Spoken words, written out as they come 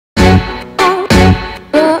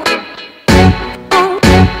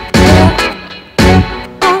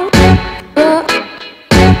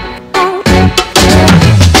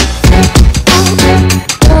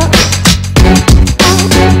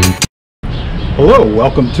Hello,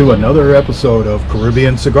 welcome to another episode of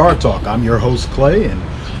Caribbean Cigar Talk. I'm your host Clay, and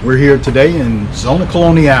we're here today in Zona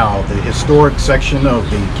Colonial, the historic section of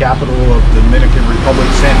the capital of the Dominican Republic,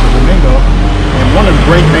 Santo Domingo. And one of the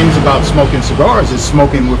great things about smoking cigars is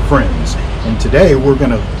smoking with friends. And today we're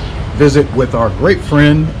going to visit with our great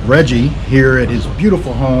friend Reggie here at his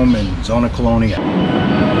beautiful home in Zona Colonial.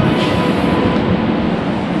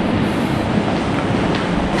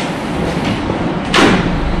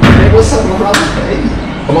 What's up, my brother? Hey,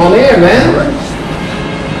 come on in, man.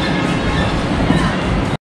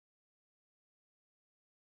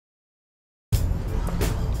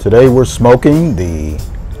 Today we're smoking the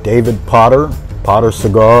David Potter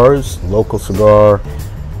Cigars, local cigar.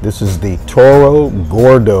 This is the Toro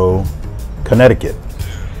Gordo, Connecticut.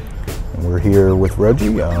 And we're here with Reggie.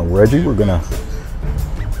 Reggie, we're gonna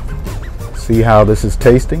see how this is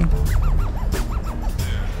tasting.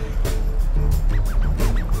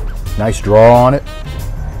 Nice draw on it,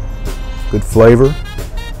 good flavor,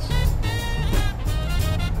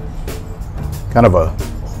 kind of a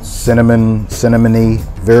cinnamony,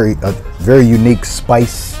 very unique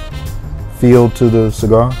spice feel to the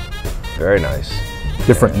cigar. Very nice.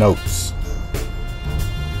 Different notes.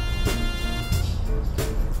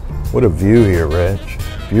 What a view here, Reg.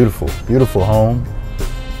 Beautiful, beautiful home.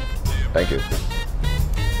 Thank you.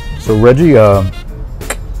 So Reggie,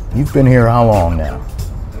 you've been here how long now?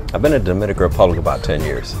 I've been in the Dominican Republic about 10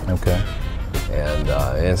 years. Okay. And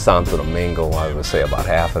in Santo Domingo, I would say about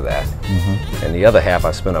half of that. Mm-hmm. And the other half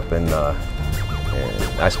I spent up in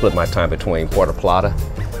I split my time between Puerto Plata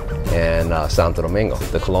and Santo Domingo,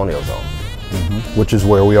 the Colonial Zone. Mm-hmm. Which is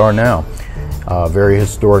where we are now. Very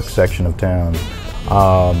historic section of town.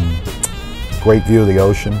 Great view of the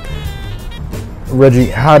ocean. Reggie,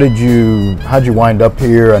 how'd you wind up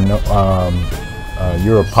here? I know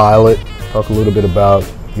you're a pilot. Talk a little bit about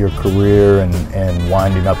your career and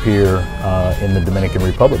winding up here in the Dominican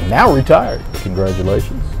Republic. Now retired.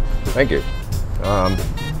 Congratulations. Thank you.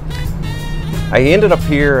 I ended up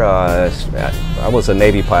here, I was a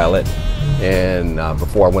Navy pilot and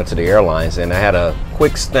before I went to the airlines, and I had a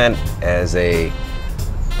quick stint as a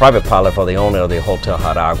private pilot for the owner of the Hotel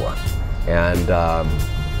Jaragua. And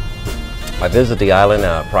I visited the island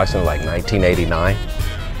approximately like 1989.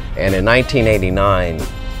 And in 1989,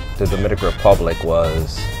 the Dominican Republic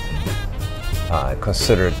was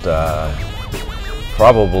considered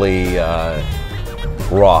probably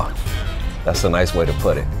raw. That's a nice way to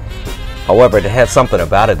put it. However, it had something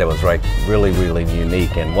about it that was really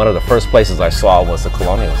unique. And one of the first places I saw was the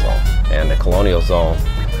Colonial Zone. And the Colonial Zone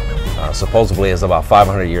supposedly is about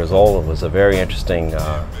 500 years old. It was a very interesting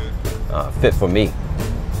fit for me.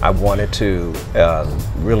 I wanted to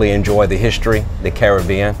really enjoy the history, the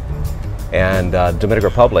Caribbean. And Dominican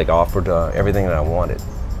Republic offered everything that I wanted.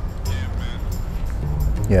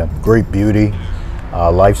 Yeah, great beauty,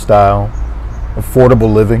 lifestyle,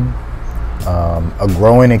 affordable living, a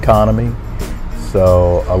growing economy.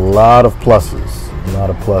 So a lot of pluses,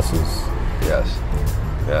 Yes,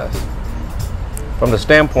 yes. From the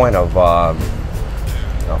standpoint of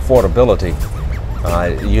affordability,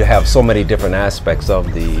 you have so many different aspects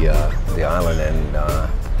of the island, and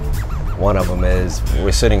one of them is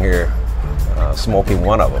we're sitting here smoking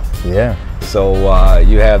one of them. Yeah. So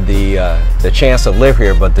you have the chance to live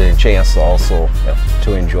here, but the chance also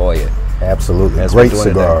to enjoy it. Absolutely. Great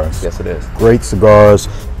cigars. Yes, it is. Great cigars.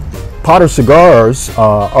 Potter Cigars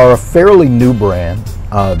are a fairly new brand.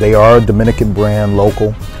 They are a Dominican brand,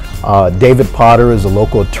 local. David Potter is a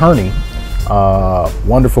local attorney.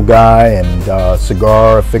 Wonderful guy and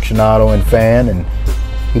cigar aficionado and fan, and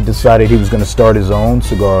he decided he was going to start his own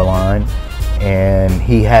cigar line. And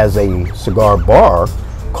he has a cigar bar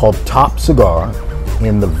called Top Cigar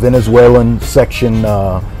in the Venezuelan section.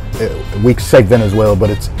 We say Venezuela, but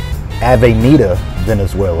it's Avenida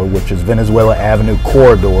Venezuela, which is Venezuela Avenue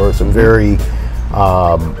corridor. It's a very,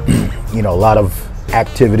 a lot of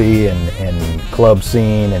activity and club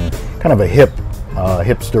scene and kind of a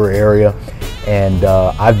hipster area. And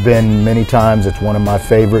I've been many times. It's one of my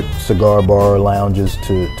favorite cigar bar lounges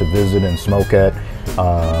to visit and smoke at.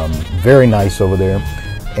 Very nice over there.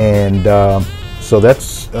 And so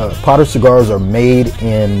that's Potter Cigars are made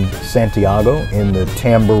in Santiago in the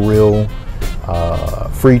Tamboril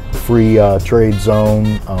free trade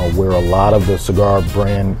zone, where a lot of the cigar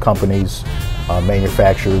brand companies,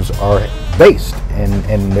 manufacturers are based,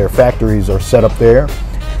 and their factories are set up there.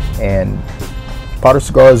 And Potter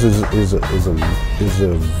Cigars is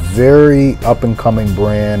a very up and coming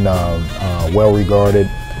brand, well regarded.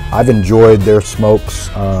 I've enjoyed their smokes,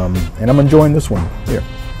 and I'm enjoying this one here.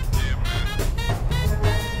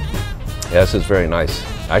 Yes, it's very nice.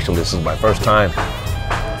 Actually, this is my first time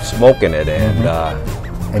smoking it, and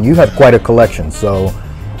and you have quite a collection. So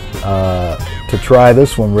to try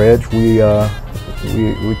this one, Reg, we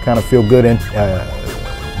kind of feel good in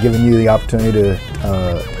giving you the opportunity to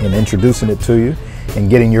in introducing it to you and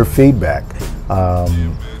getting your feedback.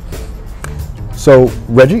 So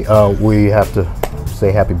Reggie, we have to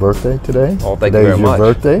say happy birthday today. Oh, thank you very much. Today's your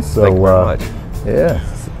birthday, so thank you very much. Yeah,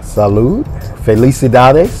 salud,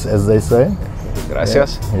 felicidades, as they say.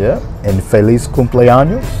 Gracias. Yeah, and feliz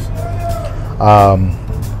cumpleaños.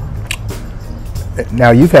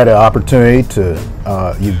 Now you've had an opportunity to,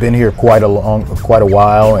 you've been here quite a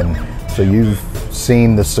while, and so you've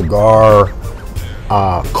seen the cigar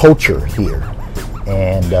culture here.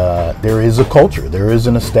 And there is a culture. There is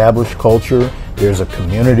an established culture. There's a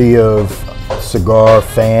community of cigar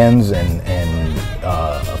fans and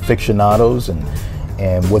aficionados,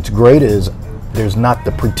 and what's great is there's not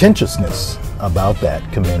the pretentiousness about that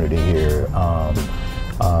community here.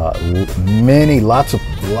 Lots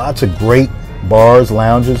of great bars,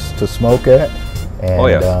 lounges to smoke at, and oh,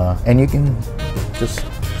 yes. And you can just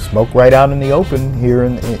smoke right out in the open here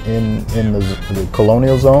in the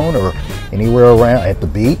Colonial Zone or anywhere around at the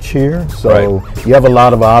beach here. So right. You have a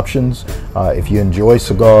lot of options. If you enjoy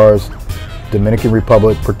cigars, Dominican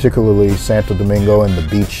Republic, particularly Santo Domingo and the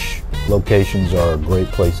beach locations, are a great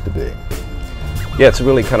place to be. Yeah, it's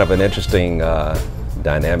really kind of an interesting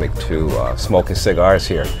dynamic to smoking cigars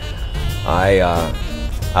here. I,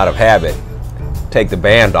 out of habit, take the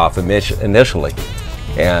band off initially.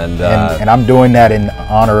 And I'm doing that in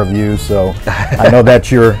honor of you, so I know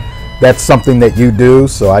that's something that you do,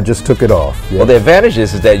 so I just took it off. Yeah. Well, the advantage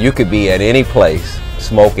is that you could be at any place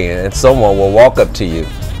smoking, and someone will walk up to you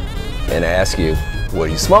and ask you, "What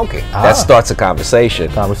are you smoking?" That starts a conversation.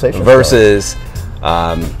 Versus,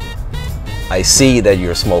 I see that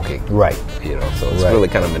you're smoking. Right. You know, so it's really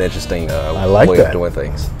kind of an interesting way of doing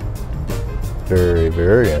things. Very,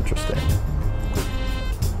 very interesting.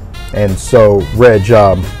 And so, Reg,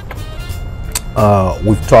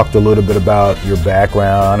 we've talked a little bit about your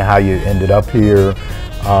background, how you ended up here,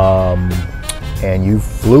 and you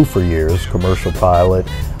flew for years, commercial pilot.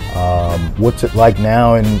 What's it like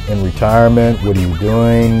now in retirement? What are you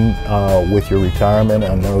doing with your retirement?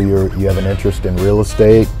 I know you have an interest in real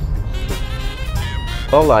estate.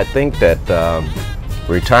 Well, I think that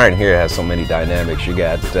retiring here has so many dynamics. You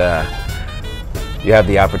got, you have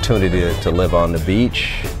the opportunity to live on the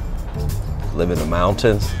beach, live in the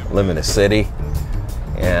mountains, live in the city,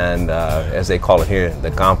 and as they call it here,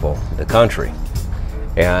 the campo, the country.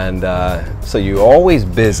 And so you're always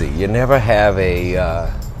busy. You never have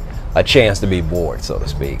a chance to be bored, so to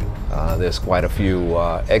speak. There's quite a few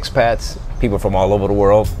expats, people from all over the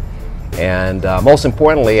world. And most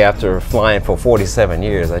importantly, after flying for 47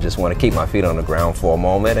 years, I just want to keep my feet on the ground for a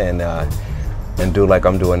moment and do like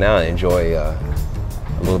I'm doing now, enjoy a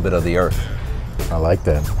little bit of the earth. I like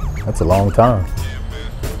that. That's a long time.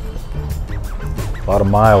 A lot of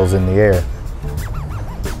miles in the air.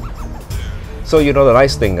 So, you know, the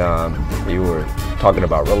nice thing, you were talking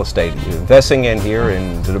about real estate. Investing in here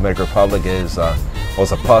in the Dominican Republic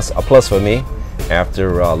was a plus for me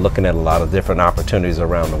after looking at a lot of different opportunities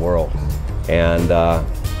around the world. And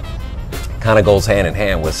kind of goes hand in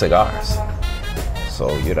hand with cigars.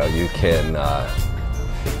 So, you know, you can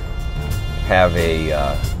have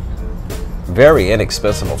a very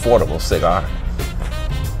inexpensive, affordable cigar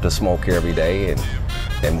to smoke here every day,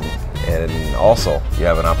 and also you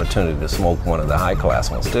have an opportunity to smoke one of the high class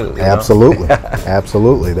ones too. Absolutely,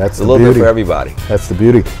 absolutely. That's the a little beauty. bit for everybody. That's the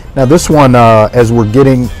beauty. Now this one, as we're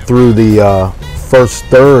getting through the first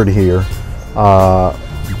third here,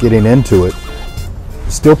 getting into it,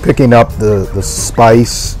 still picking up the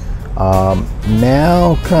spice.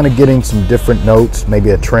 Now kind of getting some different notes, maybe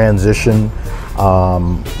a transition.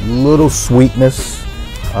 Little sweetness,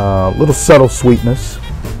 little subtle sweetness.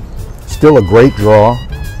 Still a great draw.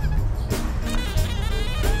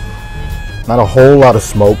 Not a whole lot of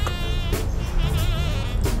smoke.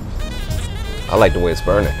 I like the way it's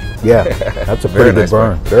burning. Yeah, that's a pretty good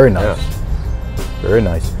burn. Very nice. Yeah. Very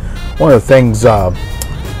nice. One of the things that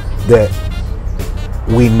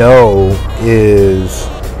we know is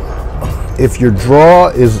if the draw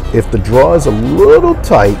is a little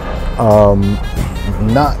tight,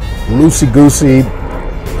 not loosey-goosey,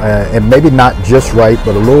 and maybe not just right,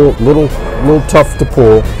 but a little tough to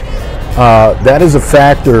pull, that is a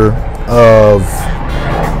factor of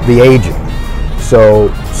the aging.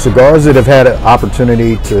 So cigars that have had an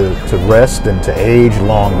opportunity to rest and to age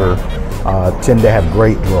longer tend to have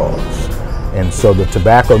great draws. And so the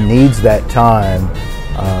tobacco needs that time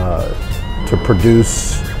to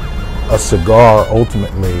produce a cigar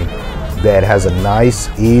ultimately that has a nice,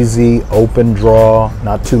 easy, open draw,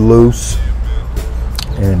 not too loose.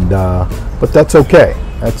 And but that's okay.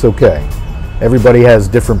 That's okay. Everybody has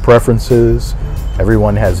different preferences.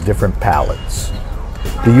 Everyone has different palates.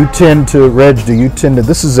 Do you tend to, Reg? Do you tend to?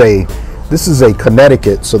 This is a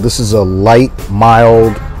Connecticut, so this is a light,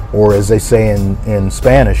 mild, or as they say in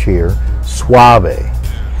Spanish here, suave.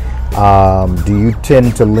 Do you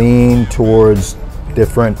tend to lean towards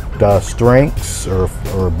different strengths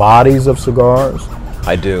or bodies of cigars?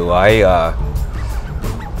 I do. I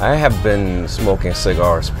have been smoking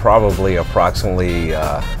cigars probably approximately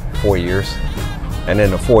 4 years, and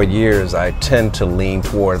in the 4 years, I tend to lean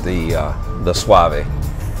toward the suave.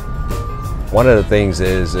 One of the things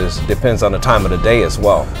is depends on the time of the day as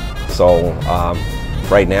well. So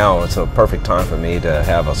right now, it's a perfect time for me to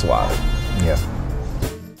have a suave. Yeah.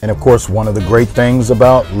 And of course, one of the great things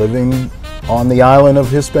about living on the island of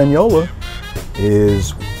Hispaniola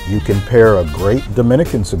is you can pair a great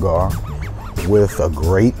Dominican cigar with a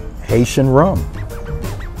great Haitian rum.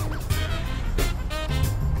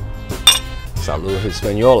 Salud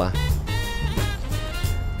Hispaniola.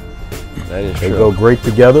 That is They true. go great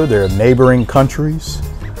together. They're neighboring countries.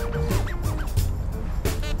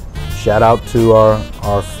 Shout out to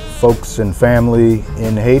our folks and family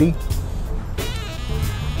in Haiti.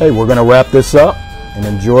 Hey, we're going to wrap this up and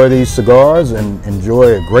enjoy these cigars and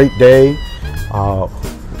enjoy a great day.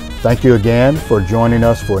 Thank you again for joining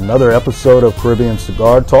us for another episode of Caribbean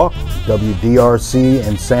Cigar Talk, WDRC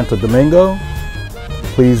in Santo Domingo.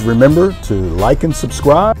 Please remember to like and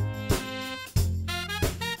subscribe.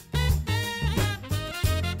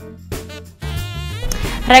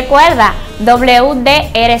 Recuerda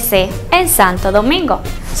WDRC en Santo Domingo.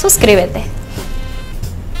 Suscríbete.